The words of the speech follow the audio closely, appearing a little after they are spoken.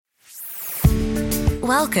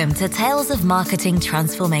Welcome to Tales of Marketing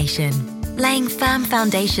Transformation, laying firm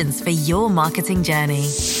foundations for your marketing journey.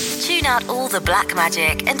 Tune out all the black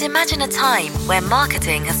magic and imagine a time where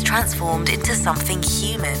marketing has transformed into something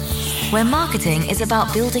human. Where marketing is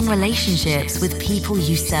about building relationships with people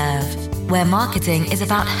you serve. Where marketing is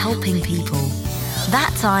about helping people.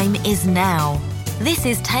 That time is now. This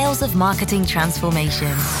is Tales of Marketing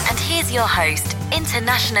Transformation. And here's your host,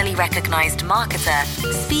 internationally recognized marketer,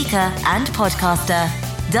 speaker, and podcaster,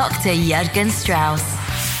 Dr. Jürgen Strauss.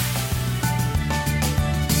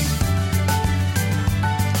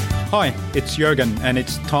 Hi, it's Jürgen, and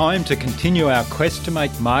it's time to continue our quest to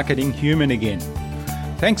make marketing human again.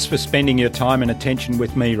 Thanks for spending your time and attention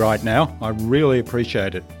with me right now. I really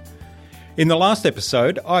appreciate it. In the last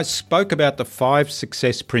episode, I spoke about the 5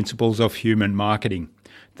 success principles of human marketing.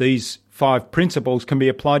 These 5 principles can be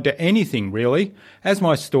applied to anything, really, as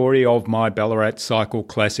my story of my Ballarat Cycle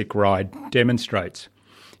Classic ride demonstrates.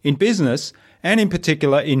 In business, and in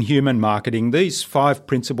particular in human marketing, these 5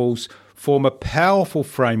 principles form a powerful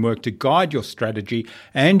framework to guide your strategy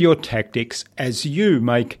and your tactics as you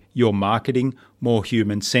make your marketing more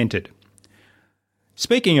human-centered.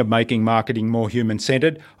 Speaking of making marketing more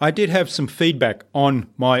human-centered, I did have some feedback on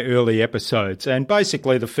my early episodes, and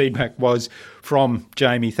basically the feedback was from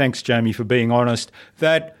Jamie, thanks Jamie for being honest,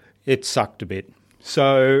 that it sucked a bit.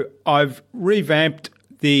 So I've revamped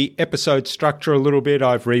the episode structure a little bit,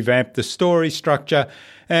 I've revamped the story structure,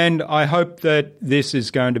 and I hope that this is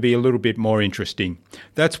going to be a little bit more interesting.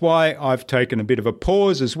 That's why I've taken a bit of a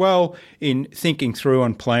pause as well in thinking through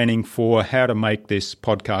and planning for how to make this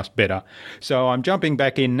podcast better. So I'm jumping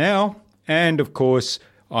back in now, and of course,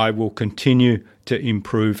 I will continue to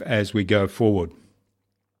improve as we go forward.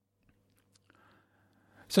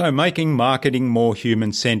 So making marketing more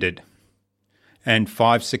human-centered. And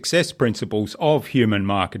 5 success principles of human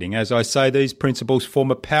marketing. As I say, these principles form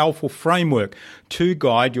a powerful framework to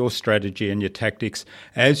guide your strategy and your tactics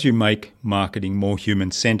as you make marketing more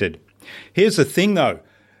human-centered. Here's the thing though,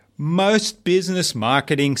 most business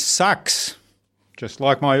marketing sucks, just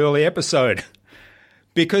like my early episode,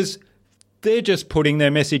 because they're just putting their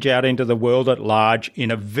message out into the world at large in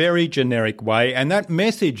a very generic way, and that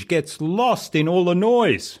message gets lost in all the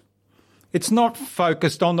noise. It's not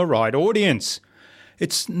focused on the right audience.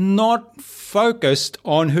 It's not focused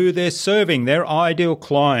on who they're serving, their ideal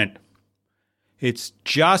client. It's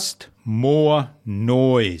just more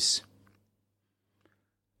noise.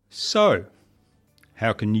 So,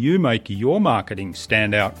 how can you make your marketing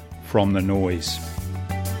stand out from the noise?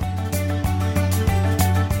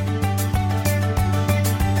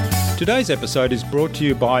 Today's episode is brought to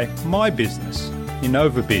you by my business,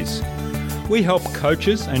 InnovaBiz. We help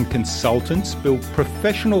coaches and consultants build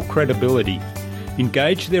professional credibility,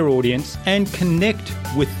 engage their audience, and connect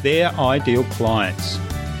with their ideal clients.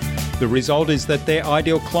 The result is that their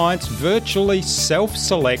ideal clients virtually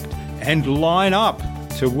self-select and line up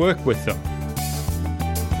to work with them.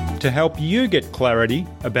 To help you get clarity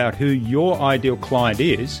about who your ideal client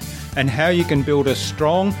is and how you can build a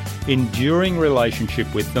strong, enduring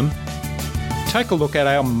relationship with them, take a look at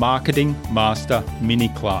our Marketing Master mini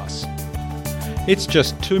class. It's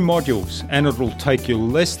just 2 modules and it'll take you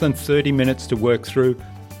less than 30 minutes to work through.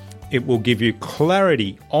 It will give you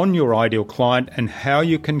clarity on your ideal client and how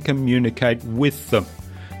you can communicate with them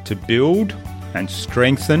to build and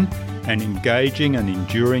strengthen an engaging and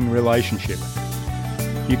enduring relationship.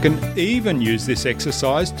 You can even use this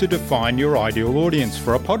exercise to define your ideal audience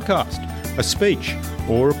for a podcast, a speech,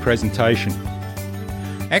 or a presentation.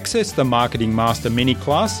 Access the Marketing Master mini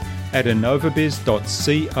class at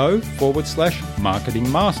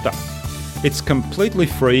innovabiz.co/marketingmaster. It's completely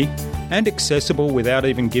free and accessible without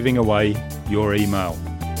even giving away your email.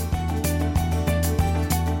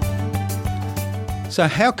 So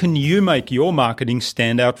how can you make your marketing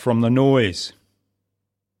stand out from the noise?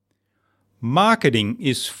 Marketing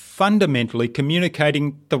is fundamentally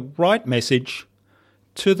communicating the right message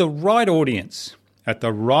to the right audience at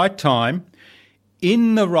the right time,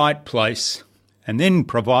 in the right place, and then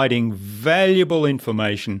providing valuable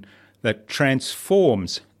information that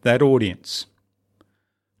transforms that audience.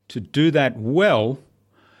 To do that well,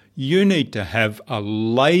 you need to have a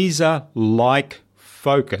laser-like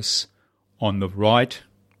focus on the right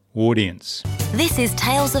audience. This is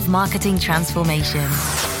Tales of Marketing Transformation.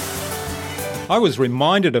 I was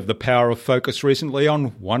reminded of the power of focus recently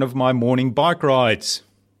on one of my morning bike rides.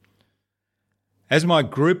 As my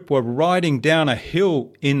group were riding down a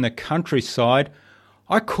hill in the countryside,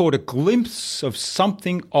 I caught a glimpse of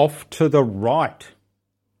something off to the right.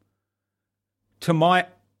 To my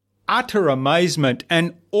utter amazement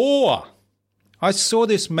and awe, I saw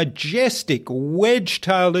this majestic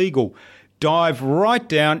wedge-tailed eagle dive right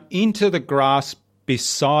down into the grass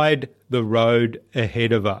beside the road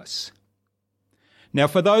ahead of us. Now,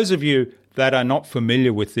 for those of you that are not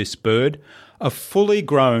familiar with this bird, a fully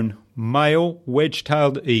grown male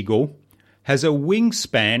wedge-tailed eagle has a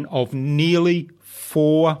wingspan of nearly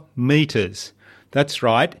 4 metres. That's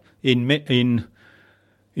right, in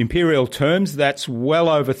imperial terms, that's well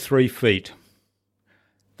over 3 feet.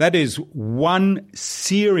 That is one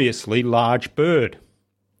seriously large bird.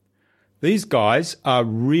 These guys are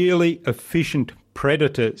really efficient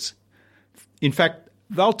predators. In fact,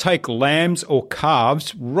 they'll take lambs or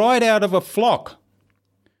calves right out of a flock.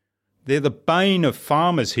 They're the bane of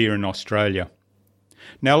farmers here in Australia.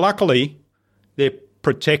 Now, luckily, they're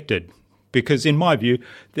protected because, in my view,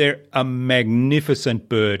 they're a magnificent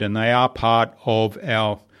bird and they are part of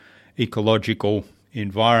our ecological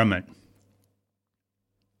environment.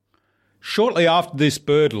 Shortly after this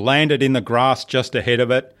bird landed in the grass just ahead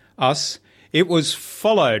of us, it was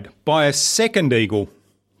followed by a second eagle,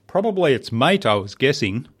 probably its mate, I was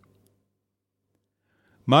guessing.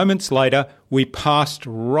 Moments later, we passed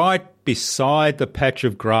right beside the patch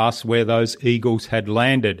of grass where those eagles had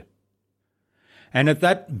landed. And at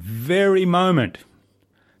that very moment,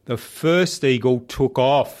 the first eagle took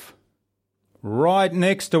off right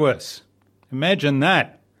next to us. Imagine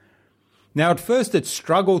that. Now, at first it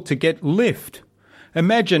struggled to get lift.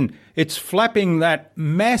 Imagine it's flapping that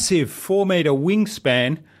massive 4-metre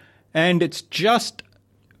wingspan and it's just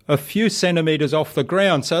a few centimetres off the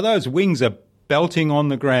ground, so those wings are belting on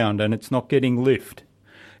the ground and it's not getting lift.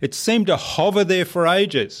 It seemed to hover there for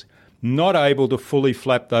ages, not able to fully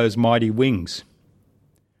flap those mighty wings.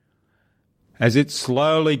 As it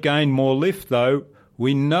slowly gained more lift, though,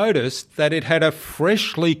 we noticed that it had a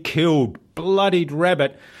freshly killed, bloodied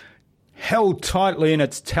rabbit held tightly in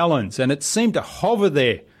its talons, and it seemed to hover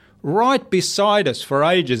there right beside us for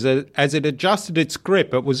ages as it adjusted its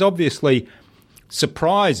grip. It was obviously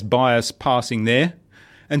surprised by us passing there,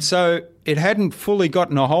 and so it hadn't fully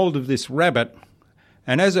gotten a hold of this rabbit,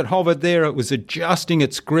 and as it hovered there, it was adjusting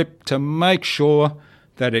its grip to make sure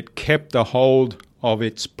that it kept a hold of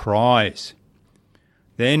its prize.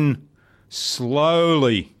 Then,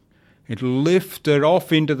 slowly, it lifted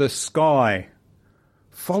off into the sky,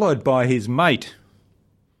 followed by his mate.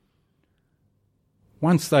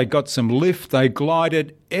 Once they got some lift, they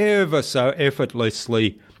glided ever so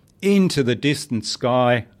effortlessly into the distant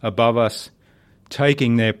sky above us,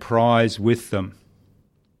 taking their prize with them.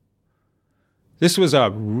 This was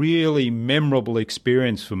a really memorable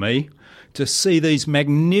experience for me, to see these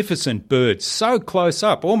magnificent birds so close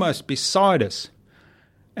up, almost beside us,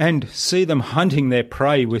 and see them hunting their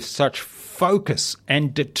prey with such focus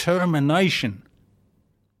and determination.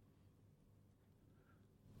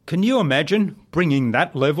 Can you imagine bringing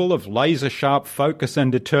that level of laser-sharp focus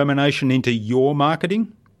and determination into your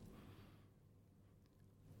marketing?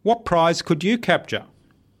 What prize could you capture?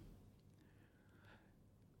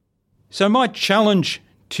 So my challenge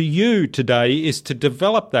to you today is to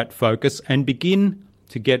develop that focus and begin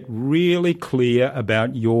to get really clear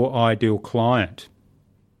about your ideal client.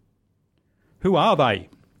 Who are they?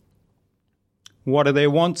 What are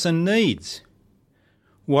their wants and needs?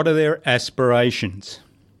 What are their aspirations?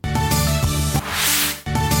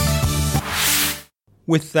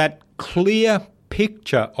 With that clear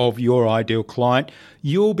picture of your ideal client,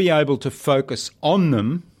 you'll be able to focus on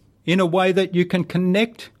them in a way that you can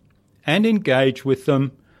connect and engage with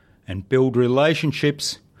them and build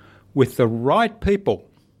relationships with the right people,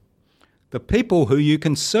 the people who you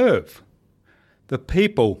can serve, the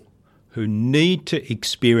people who need to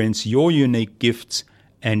experience your unique gifts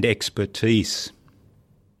and expertise.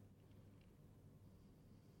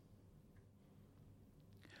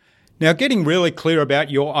 Now, getting really clear about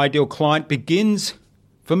your ideal client begins,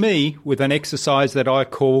 for me, with an exercise that I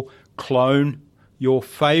call Clone Your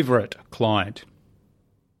Favourite Client.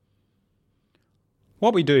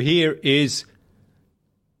 What we do here is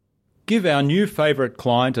give our new favourite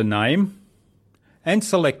client a name and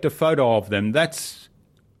select a photo of them. That's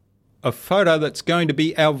a photo that's going to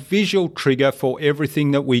be our visual trigger for everything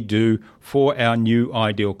that we do for our new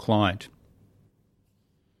ideal client.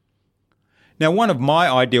 Now, one of my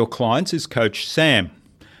ideal clients is Coach Sam,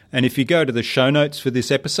 and if you go to the show notes for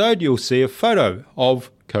this episode, you'll see a photo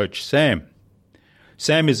of Coach Sam.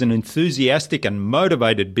 Sam is an enthusiastic and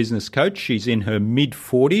motivated business coach. She's in her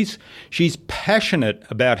mid-40s. She's passionate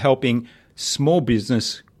about helping small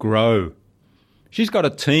business grow. She's got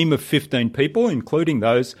a team of 15 people, including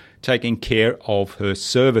those taking care of her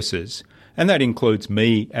services, and that includes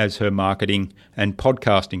me as her marketing and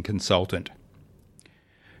podcasting consultant.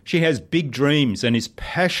 She has big dreams and is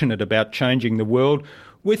passionate about changing the world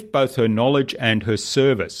with both her knowledge and her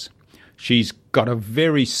service. She's got a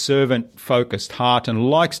very servant-focused heart and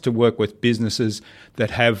likes to work with businesses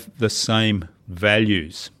that have the same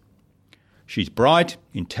values. She's bright,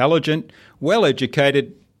 intelligent,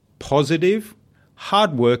 well-educated, positive,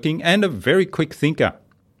 hardworking, and a very quick thinker.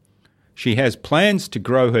 She has plans to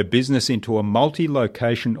grow her business into a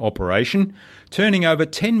multi-location operation, turning over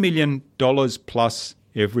 $10 million plus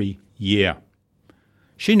every year.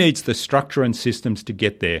 She needs the structure and systems to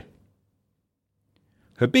get there.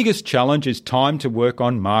 Her biggest challenge is time to work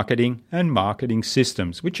on marketing and marketing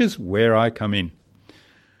systems, which is where I come in.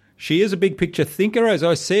 She is a big picture thinker. As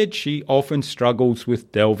I said, she often struggles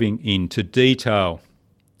with delving into detail.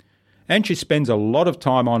 And she spends a lot of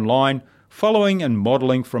time online following and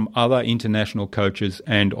modelling from other international coaches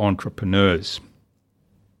and entrepreneurs.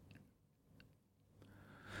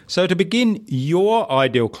 So to begin your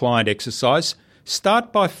ideal client exercise,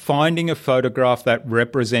 start by finding a photograph that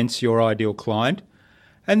represents your ideal client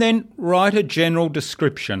and then write a general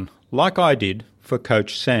description, like I did for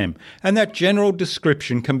Coach Sam. And that general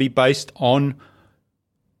description can be based on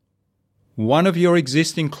one of your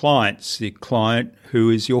existing clients, the client who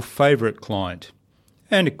is your favourite client.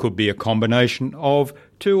 And it could be a combination of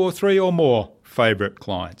 2 or 3 or more favourite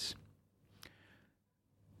clients.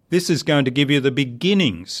 This is going to give you the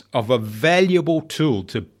beginnings of a valuable tool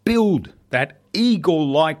to build that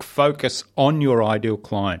eagle-like focus on your ideal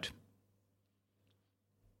client.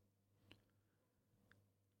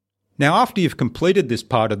 Now, after you've completed this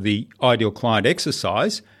part of the ideal client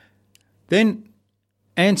exercise, then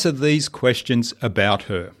answer these questions about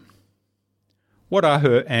her. What are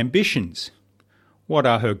her ambitions? What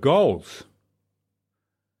are her goals?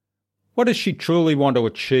 What does she truly want to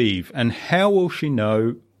achieve, and how will she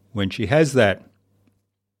know when she has that?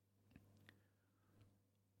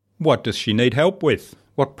 What does she need help with?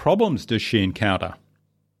 What problems does she encounter?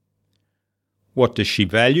 What does she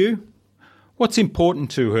value? What's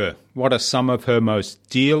important to her? What are some of her most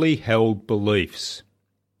dearly held beliefs?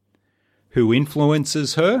 Who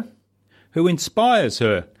influences her? Who inspires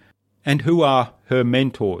her? And who are her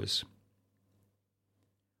mentors?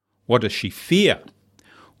 What does she fear?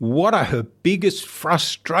 What are her biggest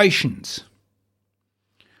frustrations?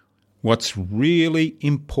 What's really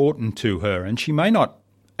important to her? And she may not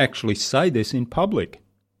actually say this in public.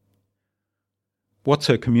 What's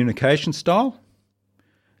her communication style?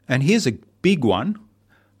 And here's a big one.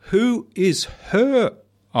 Who is her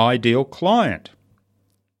ideal client?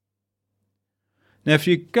 Now, if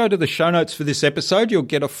you go to the show notes for this episode, you'll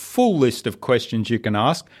get a full list of questions you can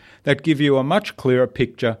ask that give you a much clearer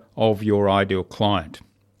picture of your ideal client.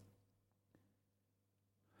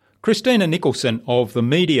 Christina Nicholson of The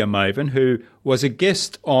Media Maven, who was a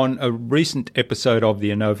guest on a recent episode of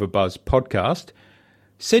the InnovaBuzz podcast,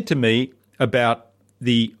 said to me about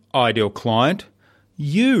the ideal client,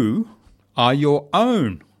 "You are your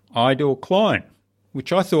own ideal client,"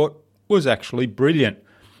 which I thought was actually brilliant.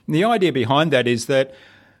 And the idea behind that is that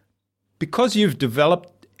because you've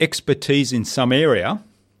developed expertise in some area,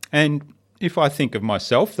 and if I think of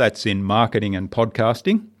myself, that's in marketing and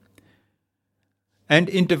podcasting, and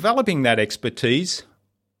in developing that expertise,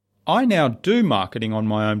 I now do marketing on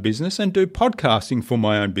my own business and do podcasting for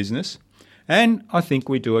my own business, and I think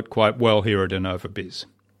we do it quite well here at InnovaBiz.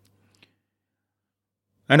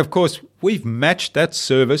 And of course, we've matched that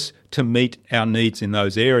service to meet our needs in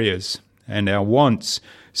those areas and our wants.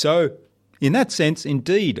 So, in that sense,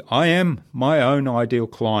 indeed, I am my own ideal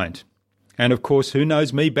client. And of course, who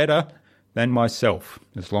knows me better than myself,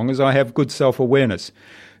 as long as I have good self-awareness.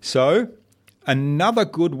 So, another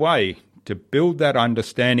good way to build that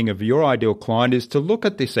understanding of your ideal client is to look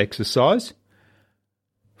at this exercise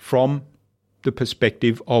from the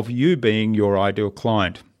perspective of you being your ideal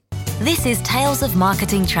client. This is Tales of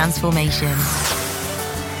Marketing Transformation.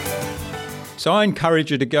 So I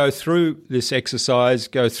encourage you to go through this exercise,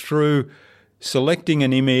 go through selecting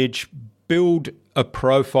an image, build a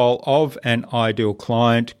profile of an ideal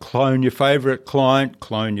client, clone your favourite client,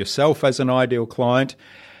 clone yourself as an ideal client,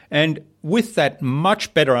 and with that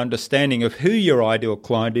much better understanding of who your ideal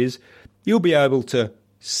client is, you'll be able to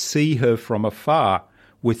see her from afar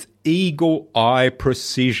with eagle-eye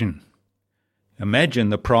precision. Imagine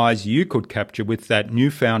the prize you could capture with that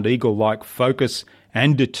newfound eagle-like focus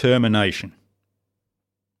and determination.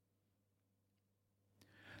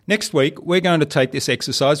 Next week, we're going to take this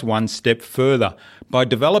exercise one step further by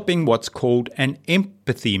developing what's called an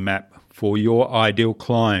empathy map for your ideal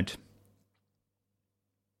client.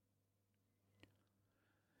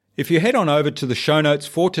 If you head on over to the show notes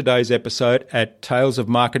for today's episode at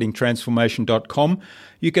talesofmarketingtransformation.com,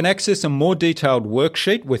 you can access a more detailed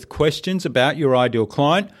worksheet with questions about your ideal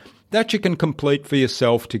client that you can complete for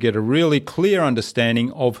yourself to get a really clear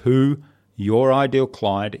understanding of who your ideal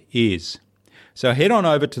client is. So head on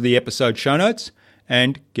over to the episode show notes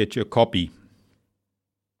and get your copy.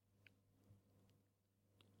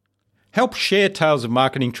 Help share Tales of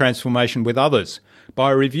Marketing Transformation with others by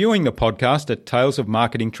reviewing the podcast at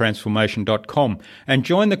talesofmarketingtransformation.com and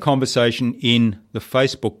join the conversation in the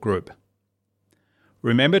Facebook group.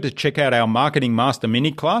 Remember to check out our Marketing Master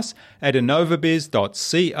mini class at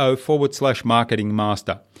innovabiz.co/marketing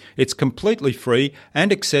master. It's completely free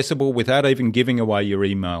and accessible without even giving away your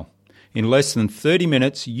email. In less than 30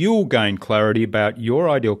 minutes, you'll gain clarity about your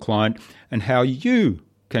ideal client and how you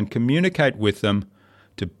can communicate with them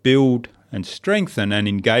to build and strengthen an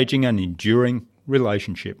engaging and enduring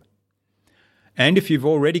relationship. And if you've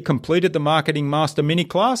already completed the Marketing Master mini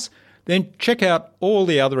class, then check out all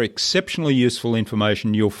the other exceptionally useful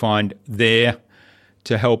information you'll find there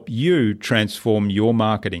to help you transform your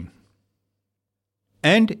marketing.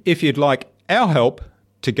 And if you'd like our help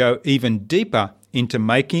to go even deeper into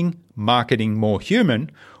making marketing more human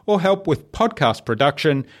or help with podcast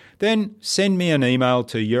production, then send me an email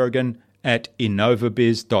to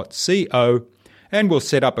jurgen@innovabiz.co and we'll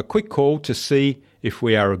set up a quick call to see if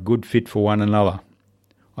we are a good fit for one another.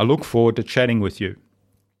 I look forward to chatting with you.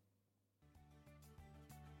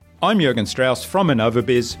 I'm Jurgen Strauss from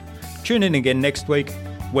InnovaBiz. Tune in again next week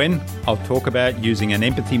when I'll talk about using an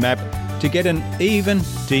empathy map to get an even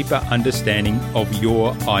deeper understanding of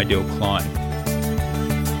your ideal client.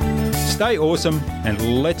 Stay awesome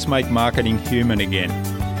and let's make marketing human again.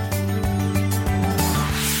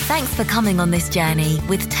 Thanks for coming on this journey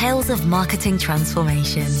with Tales of Marketing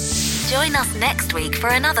Transformation. Join us next week for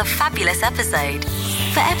another fabulous episode.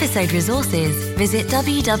 For episode resources, visit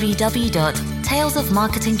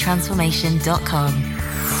www.talesofmarketingtransformation.com.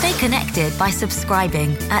 Stay connected by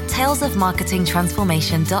subscribing at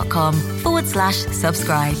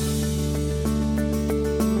talesofmarketingtransformation.com/subscribe.